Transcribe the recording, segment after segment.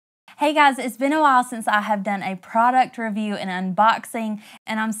Hey guys, it's been a while since I have done a product review and unboxing,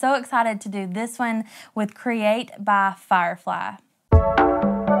 and I'm so excited to do this one with Create by Firefly.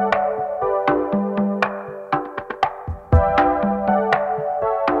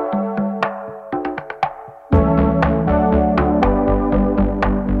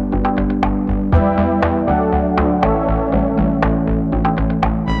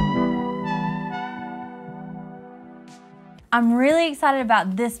 I'm really excited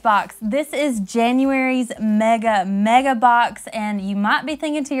about this box. This is January's mega box, and you might be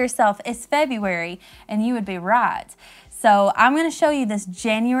thinking to yourself, it's February, and you would be right. So I'm going to show you this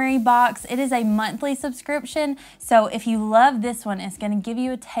January box. It is a monthly subscription, so if you love this one, it's going to give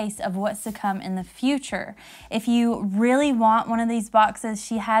you a taste of what's to come in the future. If you really want one of these boxes,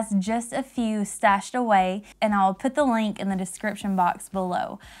 she has just a few stashed away, and I'll put the link in the description box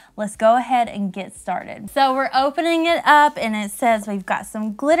below. Let's go ahead and get started. So we're opening it up, and it says we've got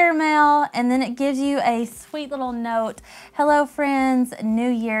some glitter mail, and then it gives you a sweet little note. Hello friends, New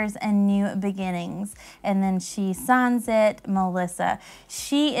Year's and new beginnings. And then she signs it, Melissa.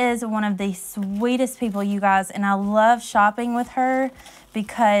 She is one of the sweetest people, you guys, and I love shopping with her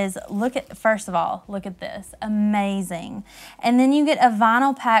because first of all, look at this, amazing. And then you get a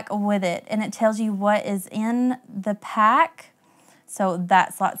vinyl pack with it, and it tells you what is in the pack. So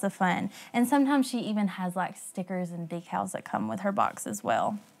that's lots of fun. And sometimes she even has like stickers and decals that come with her box as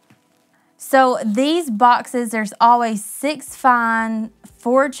well. So these boxes, there's always 6 fine,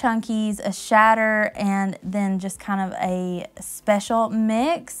 4 chunkies, a shatter, and then just kind of a special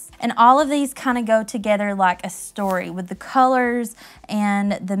mix. And all of these kind of go together like a story with the colors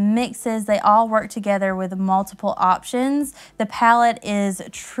and the mixes. They all work together with multiple options. The palette is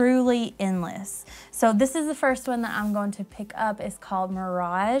truly endless. So this is the first one that I'm going to pick up. It's called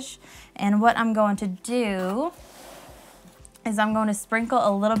Mirage. And what I'm going to do is I'm going to sprinkle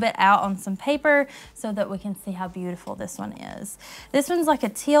a little bit out on some paper so that we can see how beautiful this one is. This one's like a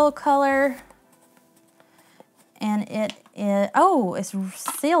teal color, and it's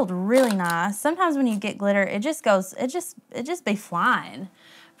sealed really nice. Sometimes when you get glitter, it just be flying.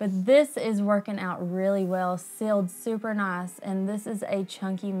 But this is working out really well, sealed super nice, and this is a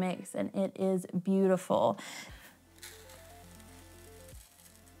chunky mix, and it is beautiful.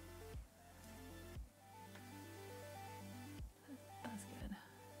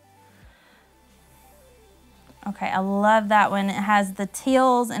 Okay, I love that one. It has the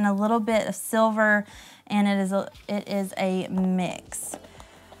teals and a little bit of silver, and it is a mix.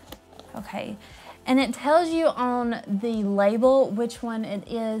 Okay, and it tells you on the label which one it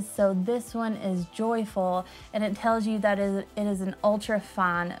is. So this one is Joyful, and it tells you that it is an ultra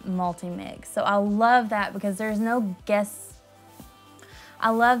fine multi-mix. So I love that because there's no guesswork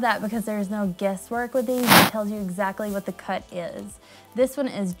with these. It tells you exactly what the cut is. This one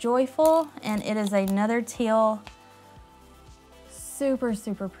is Joyful, and it is another teal. Super,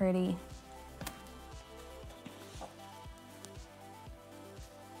 super pretty.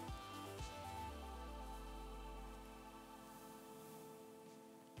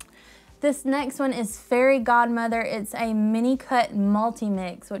 This next one is Fairy Godmother. It's a mini cut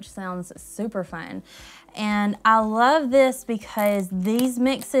multi-mix, which sounds super fun. And I love this because these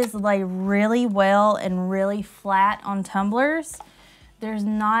mixes lay really well and really flat on tumblers. There's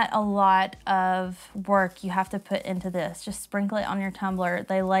not a lot of work you have to put into this. Just sprinkle it on your tumbler.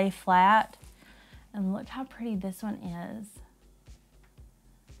 They lay flat. And look how pretty this one is.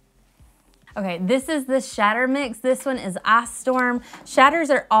 Okay, this is the shatter mix. This one is Ice Storm. Shatters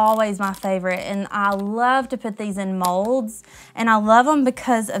are always my favorite, and I love to put these in molds, and I love them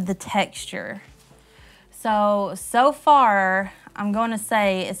because of the texture. So far, I'm going to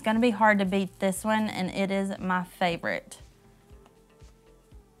say it's going to be hard to beat this one, and it is my favorite.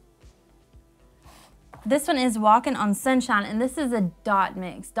 This one is Walking on Sunshine, and this is a dot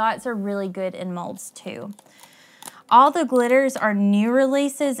mix. Dots are really good in molds too. All the glitters are new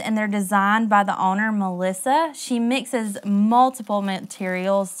releases, and they're designed by the owner, Melissa. She mixes multiple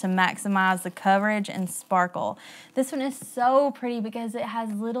materials to maximize the coverage and sparkle. This one is so pretty because it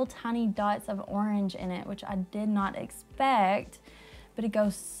has little tiny dots of orange in it, which I did not expect, but it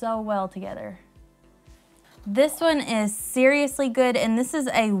goes so well together. This one is seriously good, and this is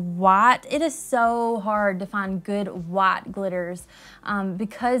a white. It is so hard to find good white glitters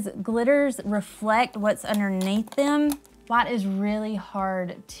because glitters reflect what's underneath them. White is really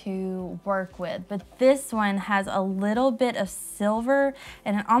hard to work with, but this one has a little bit of silver,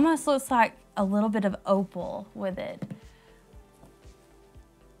 and it almost looks like a little bit of opal with it.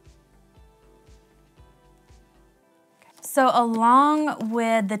 So along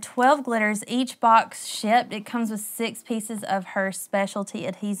with the 12 glitters, each box shipped, it comes with 6 pieces of her specialty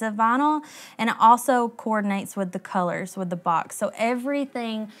adhesive vinyl, and it also coordinates with the colors with the box. So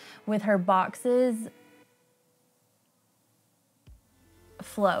everything with her boxes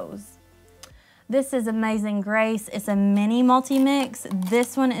flows. This is Amazing Grace. It's a mini multi-mix.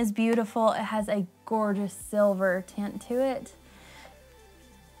 This one is beautiful. It has a gorgeous silver tint to it.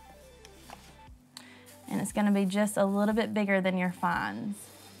 And it's gonna be just a little bit bigger than your fines.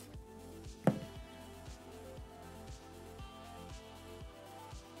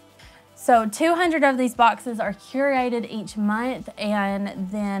 So 200 of these boxes are curated each month, and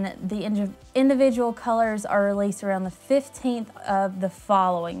then the individual colors are released around the 15th of the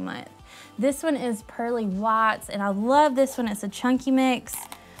following month. This one is Pearly Whites, and I love this one. It's a chunky mix,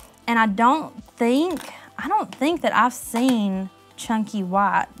 and I don't think that I've seen chunky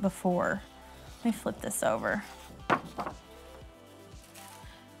white before. Let me flip this over.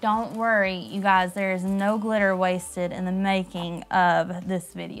 Don't worry, you guys, there is no glitter wasted in the making of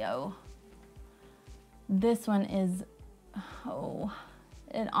this video. This one is, oh,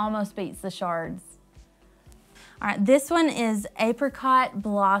 it almost beats the shards. All right, this one is Apricot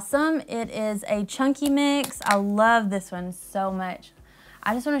Blossom. It is a chunky mix. I love this one so much.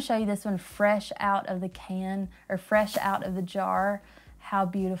 I just want to show you this one fresh out of the can, or fresh out of the jar, how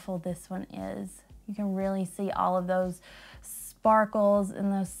beautiful this one is. You can really see all of those sparkles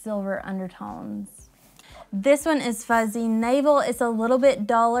and those silver undertones. This one is Fuzzy Navel. It's a little bit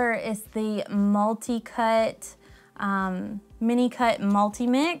duller. It's the multi-cut, mini cut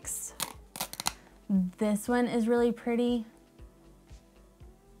multi-mix. This one is really pretty.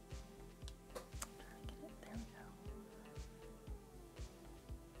 There we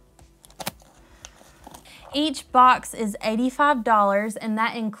go. Each box is $85, and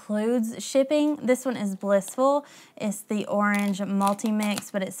that includes shipping. This one is Blissful. It's the orange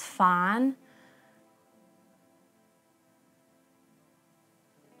multi-mix, but it's fine.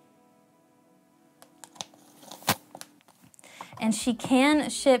 And she can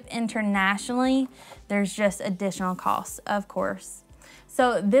ship internationally. There's just additional costs, of course.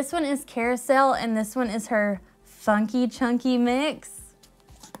 So this one is Carousel, and this one is her Funky Chunky Mix,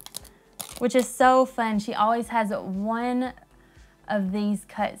 which is so fun. She always has one of these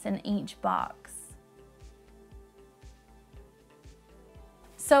cuts in each box.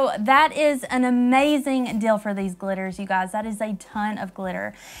 So that is an amazing deal for these glitters, you guys. That is a ton of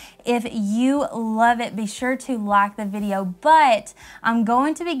glitter. If you love it, be sure to like the video, but I'm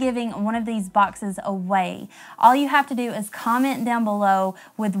going to be giving one of these boxes away. All you have to do is comment down below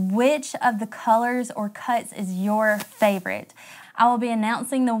with which of the colors or cuts is your favorite. I will be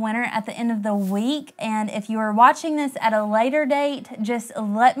announcing the winner at the end of the week, and if you are watching this at a later date, just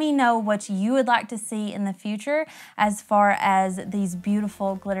let me know what you would like to see in the future as far as these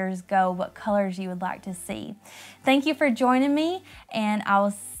beautiful glitters go, what colors you would like to see. Thank you for joining me, and I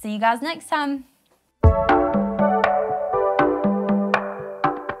will see you guys next time.